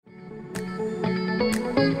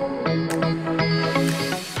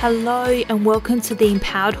Hello and welcome to the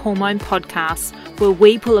Empowered Hormone Podcast, where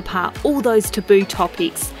we pull apart all those taboo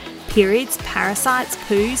topics: periods, parasites,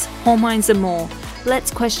 poos, hormones and more. Let's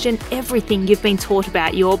question everything you've been taught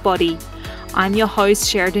about your body. I'm your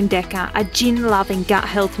host, Sheradyn Dekker, a gin-loving gut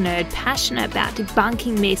health nerd passionate about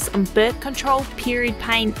debunking myths on birth control, period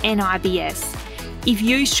pain and IBS. If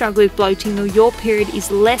you struggle with bloating or your period is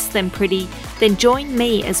less than pretty, then join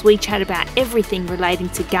me as we chat about everything relating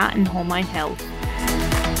to gut and hormone health.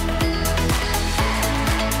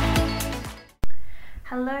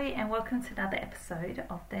 Hello and welcome to another episode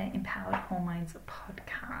of the Empowered Hormones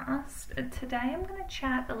Podcast. Today I'm going to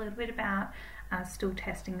chat a little bit about stool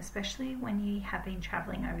testing, especially when you have been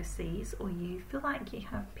travelling overseas or you feel like you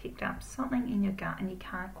have picked up something in your gut and you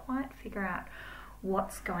can't quite figure out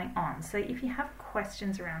what's going on. So if you have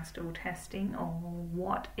questions around stool testing or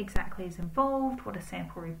what exactly is involved, what a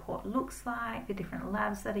sample report looks like, the different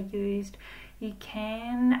labs that are used, you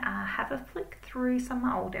can have a flick through some of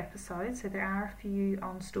my old episodes. So there are a few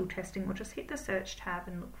on stool testing. We'll just hit the search tab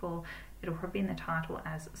and look for, it'll probably be in the title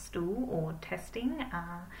as stool or testing,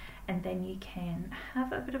 and then you can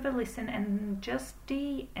have a bit of a listen and just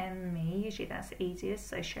DM me. Usually that's the easiest.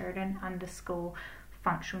 So Sheradyn_functional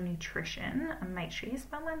nutrition, and make sure you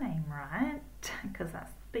spell my name right, because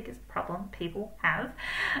that's the biggest problem people have.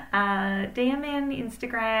 DM me on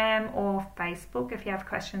Instagram or Facebook if you have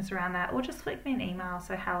questions around that, or just flick me an email,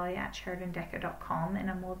 so hello@sheradyndekker.com, and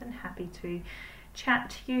I'm more than happy to chat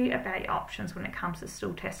to you about your options when it comes to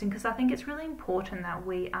stool testing, because I think it's really important that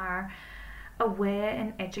we are aware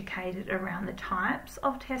and educated around the types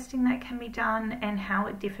of testing that can be done and how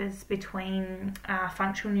it differs between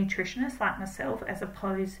functional nutritionists like myself as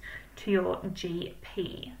opposed to your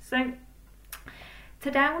GP. So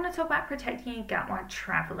today I want to talk about protecting your gut while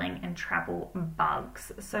traveling and travel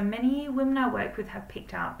bugs. So many women I work with have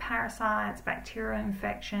picked up parasites, bacterial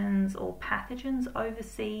infections or pathogens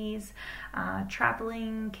overseas,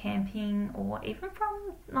 traveling, camping, or even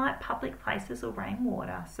from like public places or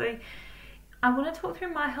rainwater. So I want to talk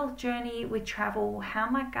through my health journey with travel, how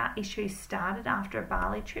my gut issues started after a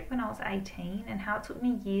Bali trip when I was 18, and how it took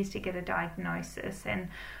me years to get a diagnosis. And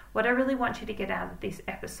what I really want you to get out of this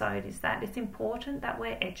episode is that it's important that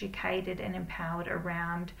we're educated and empowered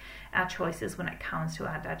around our choices when it comes to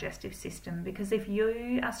our digestive system. Because if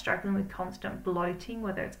you are struggling with constant bloating,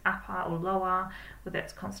 whether it's upper or lower, whether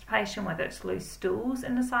it's constipation, whether it's loose stools,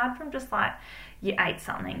 and aside from just like you ate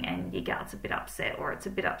something and your gut's a bit upset, or it's a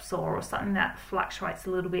bit up sore, or something that fluctuates a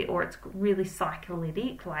little bit, or it's really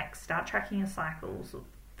cyclitic, like start tracking your cycles.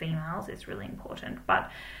 Females, it's really important,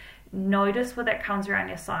 but notice whether it comes around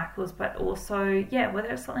your cycles, but also, whether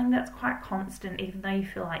it's something that's quite constant, even though you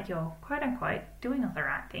feel like you're quote unquote doing all the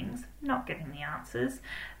right things, not getting the answers,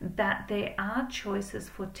 that there are choices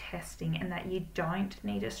for testing and that you don't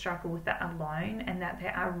need to struggle with that alone, and that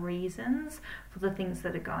there are reasons for the things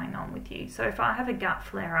that are going on with you. So if I have a gut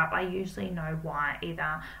flare up, I usually know why.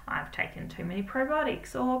 Either I've taken too many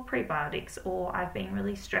probiotics or prebiotics, or I've been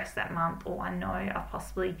really stressed that month, or I know I've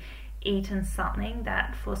possibly eaten something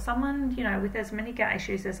that for someone, with as many gut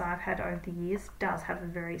issues as I've had over the years, does have a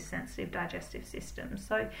very sensitive digestive system.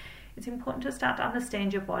 So it's important to start to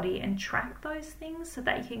understand your body and track those things so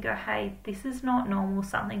that you can go, hey, this is not normal,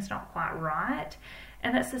 something's not quite right.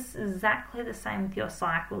 And that's exactly the same with your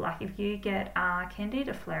cycle. Like if you get a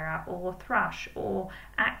candida flare-up or thrush or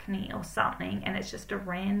acne or something, and it's just a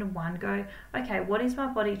random one, go, okay, what is my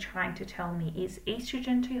body trying to tell me? Is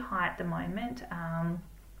estrogen too high at the moment?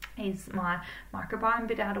 Is my microbiome a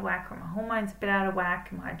bit out of whack, or my hormones a bit out of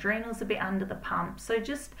whack, and my adrenals a bit under the pump? So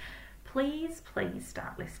just please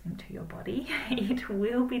start listening to your body. It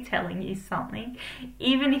will be telling you something,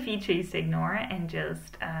 even if you choose to ignore it and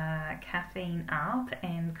just caffeine up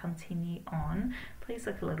and continue on. Please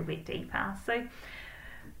look a little bit deeper. So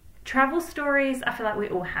travel stories, I feel like we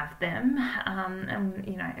all have them, and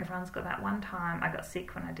everyone's got that one time I got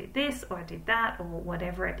sick when I did this or I did that or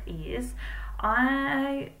whatever it is.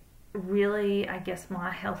 I guess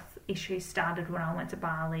my health issues started when I went to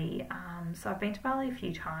Bali. So I've been to Bali a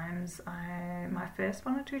few times. My first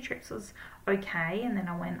 1 or 2 trips was okay, and then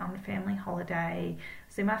I went on a family holiday. I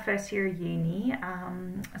was in my first year of uni,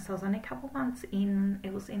 so I was only a couple months in.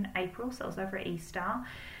 It was in April, so it was over Easter.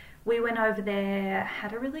 We went over there,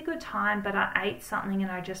 had a really good time, but I ate something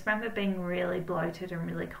and I just remember being really bloated and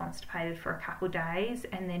really constipated for a couple of days,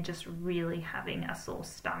 and then just really having a sore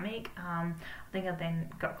stomach. I think I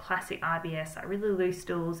then got classic IBS, like really loose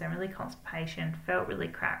stools and really constipation, felt really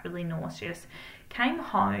crap, really nauseous. Came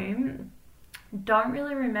home, don't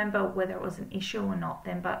really remember whether it was an issue or not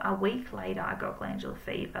then, but a week later I got glandular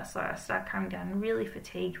fever, so I started coming down really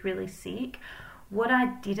fatigued, really sick. What I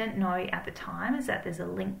didn't know at the time is that there's a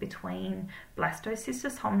link between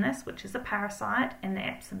blastocystis hominis, which is a parasite, and the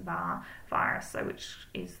Epstein-Barr virus, so which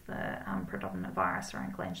is the predominant virus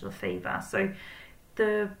around glandular fever. So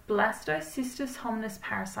the blastocystis hominis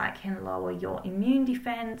parasite can lower your immune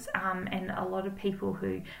defense, and a lot of people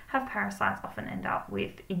who have parasites often end up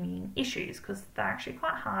with immune issues because they're actually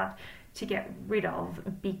quite hard to get rid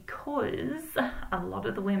of, because a lot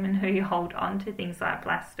of the women who hold on to things like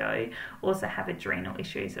blasto also have adrenal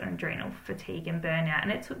issues and adrenal fatigue and burnout.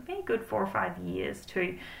 And it took me a good 4 or 5 years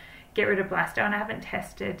to get rid of blasto, and I haven't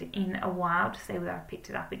tested in a while to see whether I've picked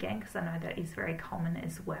it up again, because I know that is very common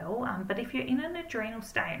as well. But if you're in an adrenal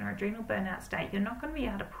state or adrenal burnout state, you're not going to be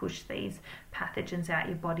able to push these pathogens out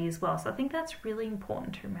your body as well. So I think that's really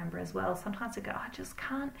important to remember as well. Sometimes I go, I just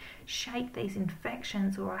can't shake these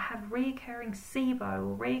infections, or I have reoccurring SIBO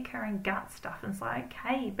or reoccurring gut stuff. And it's like,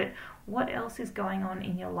 okay, but what else is going on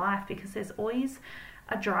in your life? Because there's always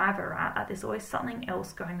a driver, right? Like there's always something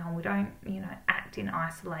else going on. We don't, act in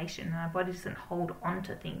isolation, and our body doesn't hold on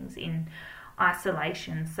to things in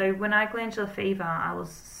isolation. So when I had glandular fever, I was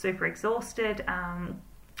super exhausted,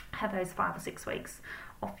 had those 5 or 6 weeks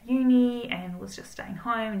off uni, and was just staying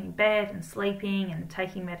home and in bed and sleeping and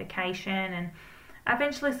taking medication, and I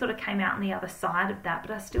eventually sort of came out on the other side of that,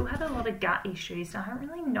 but I still had a lot of gut issues, and I don't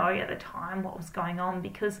really know at the time what was going on,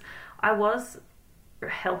 because I was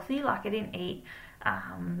healthy. Like I didn't eat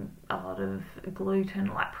a lot of gluten,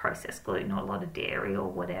 like processed gluten, or a lot of dairy or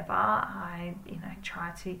whatever. I,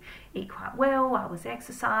 tried to eat quite well. I was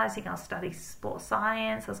exercising. I was studying sports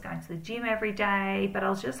science. I was going to the gym every day, but I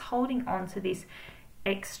was just holding on to this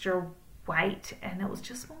extra weight, and it was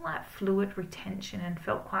just more like fluid retention, and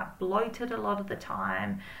felt quite bloated a lot of the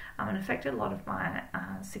time, and affected a lot of my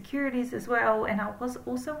securities as well. And I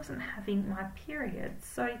wasn't having my periods,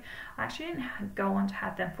 so I actually didn't go on to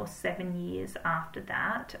have them for 7 years after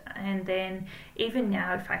that. And then even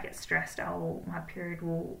now, if I get stressed, my period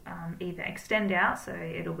will either extend out, so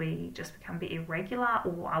it'll just become a bit irregular,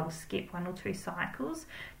 or I will skip 1 or 2 cycles,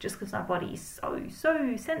 just because my body is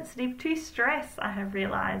so sensitive to stress, I have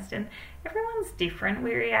realized. And everyone's different.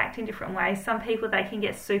 We react in different ways. Some people, they can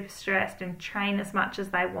get super stressed and train as much as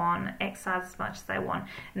they want, exercise as much as they want,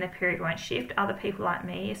 and their period won't shift. Other people like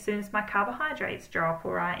me, as soon as my carbohydrates drop,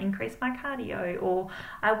 or I increase my cardio, or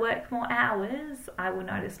I work more hours, I will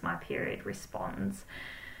notice my period responds.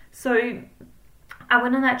 So I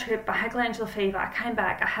went on that trip, I had glandular fever, I came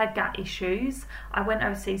back, I had gut issues, I went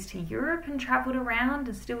overseas to Europe and travelled around,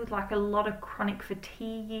 and still with like a lot of chronic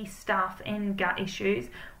fatigue stuff and gut issues.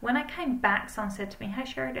 When I came back, someone said to me, hey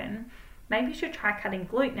Sheradyn, maybe you should try cutting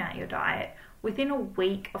gluten out your diet. Within a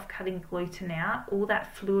week of cutting gluten out, all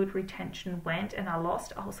that fluid retention went, and I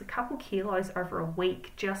lost a couple kilos over a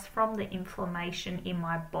week just from the inflammation in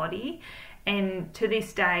my body. And to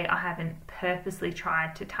this day, I haven't purposely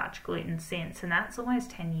tried to touch gluten since, and that's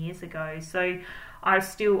almost 10 years ago. So I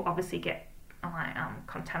still obviously get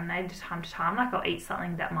contaminated time to time. Like I'll eat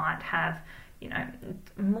something that might have,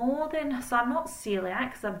 more than, so I'm not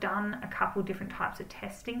celiac, because I've done a couple different types of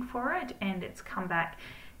testing for it, and it's come back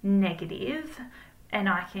negative, and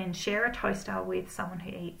I can share a toaster with someone who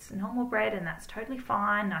eats normal bread, and that's totally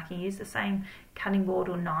fine. I can use the same cutting board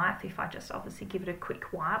or knife if I just obviously give it a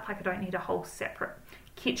quick wipe. Like I don't need a whole separate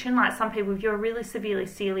kitchen. Like some people, if you're really severely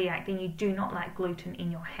celiac, then you do not like gluten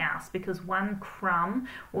in your house, because one crumb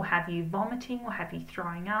will have you vomiting, will have you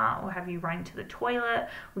throwing up, will have you running to the toilet,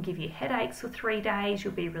 will give you headaches for 3 days,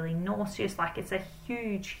 you'll be really nauseous. Like it's a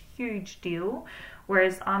huge deal.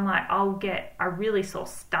 Whereas I'm like, I'll get a really sore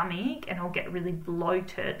stomach, and I'll get really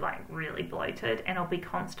bloated, and I'll be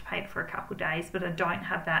constipated for a couple of days, but I don't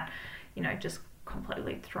have that, just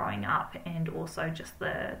completely throwing up, and also just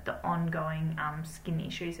the ongoing skin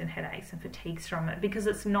issues and headaches and fatigues from it, because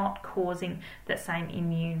it's not causing that same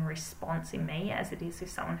immune response in me as it is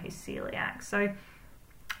with someone who's celiac. So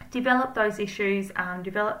develop those issues,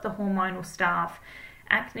 develop the hormonal stuff.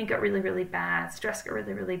 Acne got really bad, stress got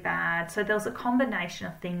really bad. So there was a combination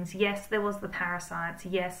of things. Yes, there was the parasites.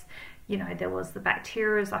 Yes, there was the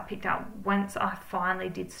bacteria I picked up. Once I finally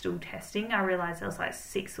did stool testing, I realized there was like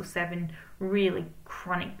 6 or 7 really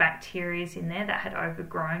chronic bacteria in there that had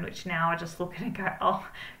overgrown, which now I just look at it and go, oh,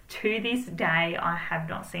 to this day, I have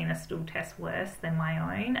not seen a stool test worse than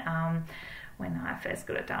my own. When I first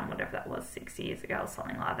got it done, whatever that was, 6 years ago or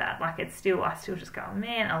something like that. Like I still just go,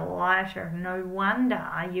 man, Elijah, no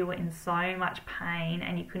wonder you were in so much pain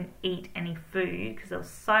and you couldn't eat any food, because there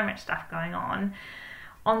was so much stuff going on.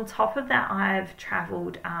 On top of that, I've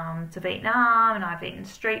travelled to Vietnam, and I've eaten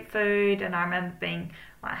street food, and I remember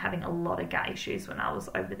having a lot of gut issues when I was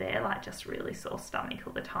over there, like just really sore stomach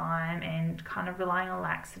all the time and kind of relying on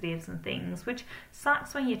laxatives and things, which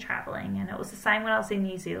sucks when you're travelling. And it was the same when I was in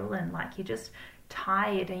New Zealand, like you're just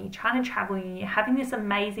tired and you're trying to travel and you're having this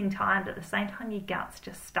amazing time, but at the same time your gut's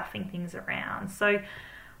just stuffing things around. So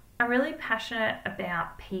I'm really passionate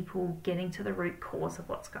about people getting to the root cause of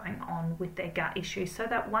what's going on with their gut issues, so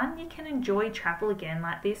that one, you can enjoy travel again.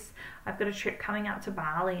 Like this, I've got a trip coming up to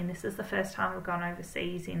Bali, and this is the first time I've gone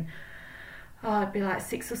overseas in it'd be like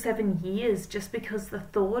 6 or 7 years, just because the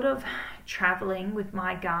thought of traveling with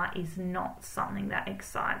my gut is not something that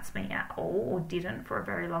excites me at all, or didn't for a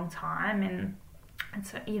very long time. And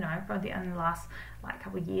so, probably only the last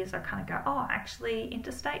couple of years I kind of go, actually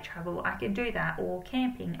interstate travel, I can do that, or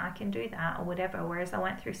camping, I can do that, or whatever. Whereas I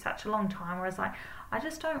went through such a long time where I was like, I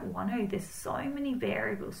just don't want to. There's so many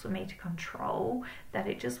variables for me to control that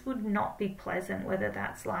it just would not be pleasant, whether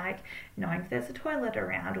that's like knowing if there's a toilet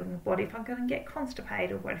around, or what if I'm going to get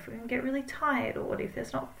constipated, or what if I'm going to get really tired, or what if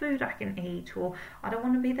there's not food I can eat, or I don't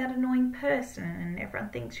want to be that annoying person and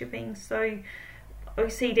everyone thinks you're being so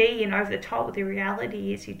OCD and over the top. The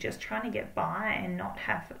reality is you're just trying to get by and not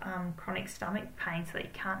have chronic stomach pain so that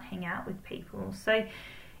you can't hang out with people. So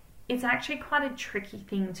it's actually quite a tricky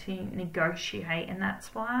thing to negotiate, and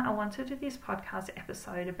that's why I wanted to do this podcast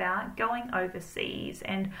episode about going overseas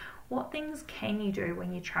and what things can you do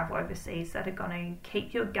when you travel overseas that are going to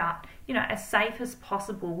keep your gut, as safe as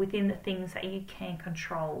possible within the things that you can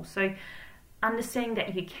control. So understanding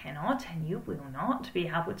that you cannot and you will not be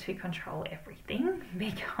able to control everything,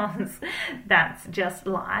 because that's just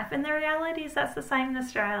life. And the reality is that's the same in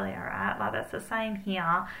Australia, right? Like that's the same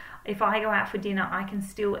here. If I go out for dinner, I can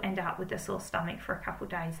still end up with a sore stomach for a couple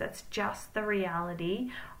of days. That's just the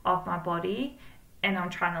reality of my body. And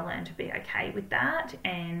I'm trying to learn to be okay with that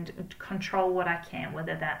and control what I can,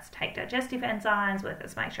 whether that's take digestive enzymes, whether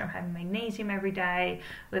it's make sure I'm having magnesium every day,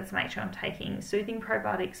 whether it's make sure I'm taking soothing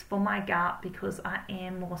probiotics for my gut, because I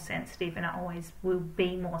am more sensitive and I always will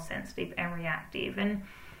be more sensitive and reactive. And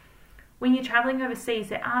when you're traveling overseas,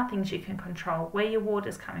 there are things you can control. Where your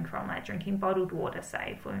water's coming from, like drinking bottled water,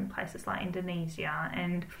 say, for in places like Indonesia,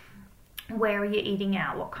 and where are you eating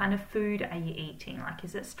out? What kind of food are you eating? Like,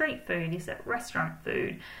 is it street food? Is it restaurant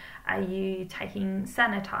food? Are you taking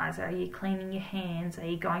sanitizer? Are you cleaning your hands? Are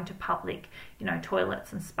you going to public,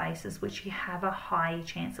 toilets and spaces which you have a high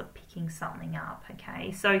chance of picking something up?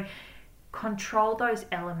 Okay, so control those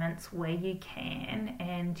elements where you can,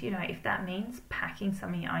 and if that means packing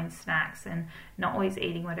some of your own snacks and not always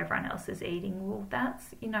eating what everyone else is eating, well,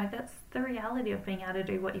 that's the reality of being able to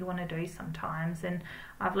do what you want to do sometimes. And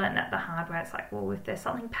I've learned that the hard way. It's like, well, if there's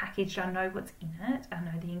something packaged, I know what's in it, I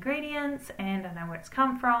know the ingredients, and I know where it's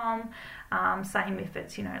come from. Same if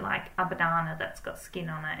it's like a banana that's got skin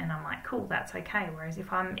on it, and I'm like, cool, that's okay. Whereas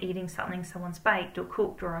if I'm eating something someone's baked or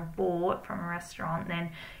cooked or I've bought from a restaurant,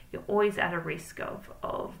 then you're always at a risk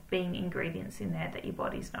of being ingredients in there that your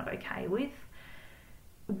body's not okay with.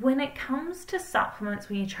 When it comes to supplements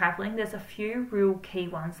when you're traveling, there's a few real key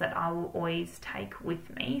ones that I will always take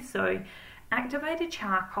with me. So activated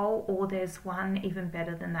charcoal, or there's one even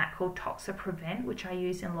better than that called Toxaprevent, which I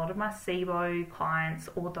use in a lot of my SIBO clients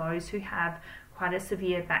or those who have quite a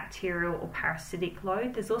severe bacterial or parasitic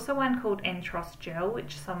load. There's also one called Entros Gel,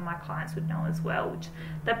 which some of my clients would know as well, which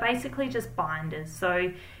they're basically just binders.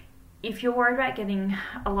 So if you're worried about getting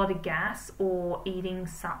a lot of gas or eating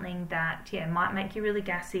something that might make you really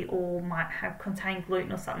gassy or might contain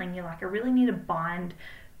gluten or something, you're like, I really need to bind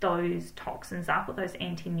those toxins up or those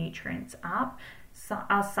anti-nutrients up,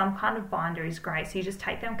 some kind of binder is great. So you just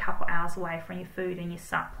take them a couple hours away from your food and your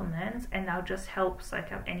supplements, and they'll just help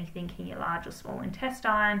soak up anything in your large or small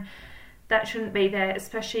intestine that shouldn't be there,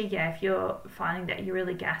 especially if you're finding that you're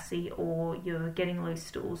really gassy or you're getting loose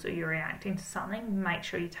stools or you're reacting to something. Make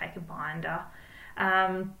sure you take a binder.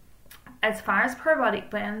 As far as probiotic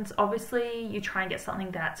blends, obviously you try and get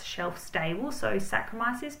something that's shelf stable. So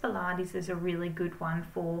Saccharomyces boulardii is a really good one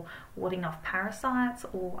for warding off parasites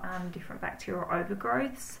or different bacterial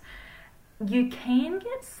overgrowths. You can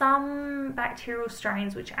get some bacterial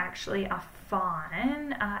strains which actually are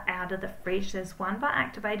fine out of the fridge. There's one by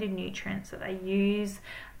Activated Nutrients that I use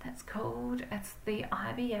that's called, it's the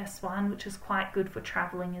IBS one, which is quite good for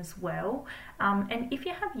traveling as well. And if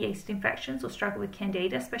you have yeast infections or struggle with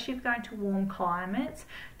candida, especially if you're going to warm climates,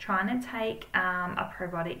 trying to take a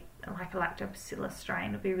probiotic like a lactobacillus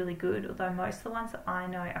strain would be really good, although most of the ones that I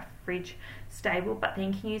know are fridge stable, but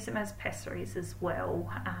then you can use them as pessaries as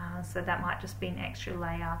well, so that might just be an extra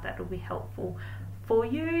layer that will be helpful for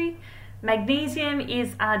you. Magnesium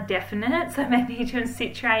is a definite, so magnesium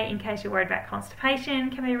citrate in case you're worried about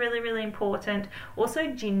constipation can be really, really important.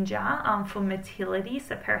 Also ginger for motility,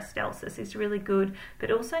 so peristalsis is really good,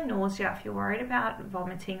 but also nausea if you're worried about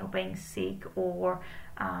vomiting or being sick or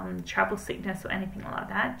travel sickness or anything like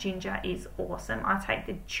that. Ginger is awesome. I take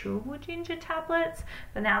the chewable ginger tablets,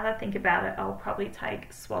 but now that I think about it, I'll probably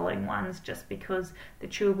take swallowing ones just because the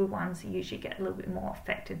chewable ones usually get a little bit more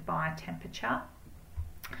affected by temperature.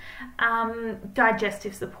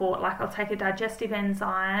 Digestive support, like I'll take a digestive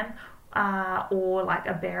enzyme or like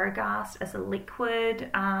a Berigast as a liquid.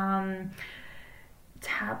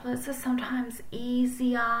 Tablets are sometimes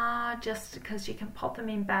easier just because you can pop them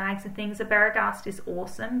in bags and things. A Berigast is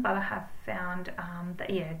awesome, but I have found that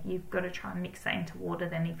you've got to try and mix that into water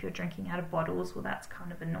then if you're drinking out of bottles. Well, that's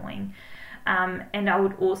kind of annoying. And I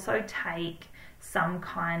would also take some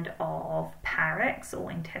kind of Parex or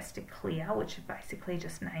Intesta Clear, which are basically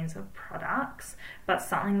just names of products, but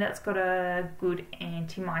something that's got a good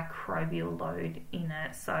antimicrobial load in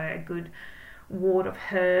it, so a good ward of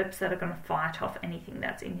herbs that are going to fight off anything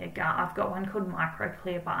that's in your gut. I've got one called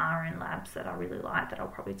MicroClear by RN Labs that I really like that I'll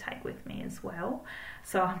probably take with me as well.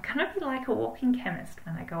 So I'm going to be like a walking chemist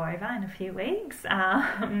when I go over in a few weeks.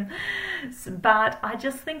 But I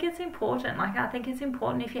just think it's important. Like, I think it's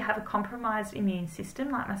important if you have a compromised immune system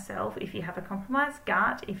like myself, if you have a compromised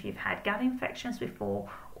gut, if you've had gut infections before,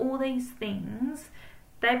 all these things,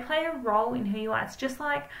 they play a role in who you are. It's just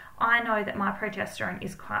like I know that my progesterone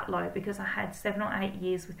is quite low because I had 7 or 8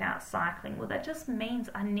 years without cycling. Well, that just means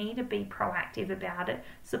I need to be proactive about it,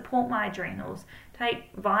 support my adrenals,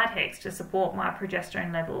 take Vitex to support my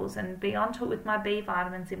progesterone levels, and be onto it with my B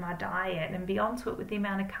vitamins in my diet, and be onto it with the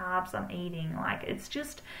amount of carbs I'm eating. Like, it's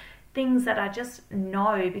just things that I just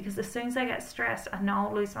know, because as soon as I get stressed, I know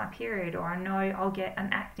I'll lose my period, or I know I'll get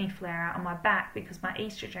an acne flare out on my back because my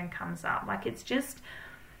estrogen comes up. Like, it's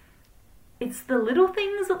the little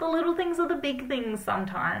things, or the little things are the big things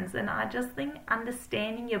sometimes. And I just think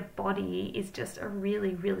understanding your body is just a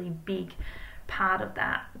really, really big part of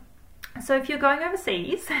that. So if you're going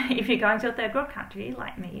overseas, if you're going to a third world country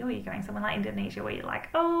like me, or you're going somewhere like Indonesia where you're like,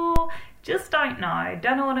 oh, just don't know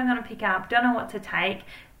what I'm going to pick up, don't know what to take,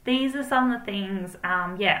 these are some of the things,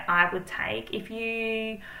 I would take. If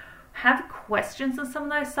you have questions on some of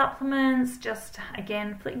those supplements, just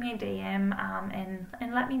again flick me a DM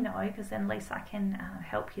and let me know, because then at least I can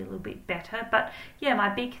help you a little bit better. But yeah, my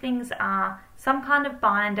big things are some kind of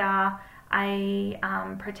binder, a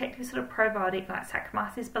protective sort of probiotic like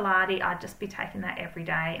Saccharomyces boulardii. I'd just be taking that every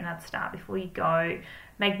day, and I'd start before you go.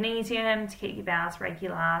 Magnesium to keep your bowels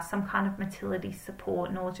regular, some kind of motility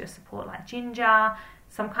support, nausea support like ginger,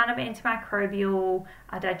 some kind of antimicrobial,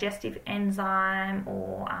 a digestive enzyme,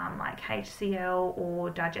 or like HCl or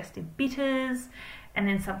digestive bitters, and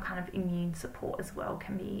then some kind of immune support as well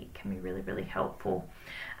can be really, really helpful.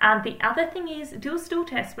 The other thing is, do a stool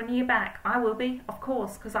test when you get back. I will be, of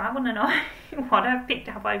course, because I want to know what I've picked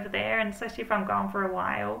up over there, and especially if I'm gone for a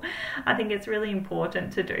while, I think it's really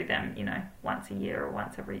important to do them, once a year or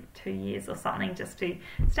once every 2 years or something, just to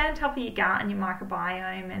stay on top of your gut and your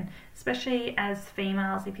microbiome, and especially as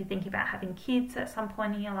females, if you think about having kids at some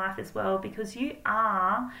point in your life as well, because you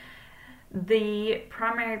are the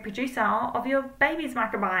primary producer of your baby's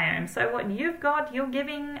microbiome. So what you've got, you're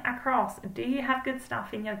giving across. Do you have good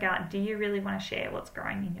stuff in your gut? Do you really want to share what's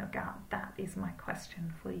growing in your gut? That is my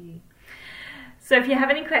question for you. So if you have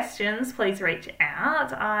any questions, please reach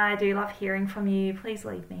out. I do love hearing from you. Please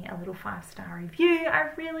leave me a little 5-star review. I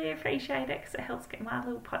really appreciate it, because it helps get my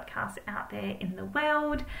little podcast out there in the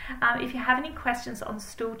world. If you have any questions on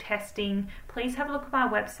stool testing, please have a look at my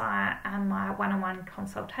website and my one-on-one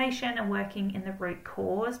consultation and working in the root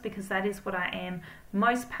cause, because that is what I am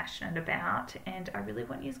most passionate about. And I really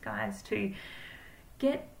want you guys to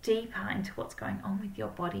get deeper into what's going on with your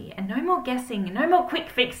body, and no more guessing, no more quick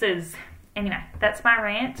fixes. Anyway, that's my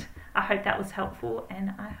rant. I hope that was helpful,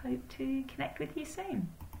 and I hope to connect with you soon.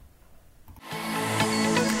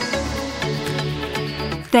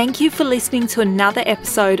 Thank you for listening to another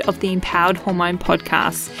episode of the Empowered Hormone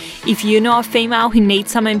Podcast. If you know a female who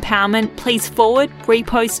needs some empowerment, please forward,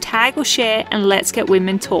 repost, tag or share, and let's get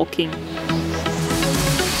women talking.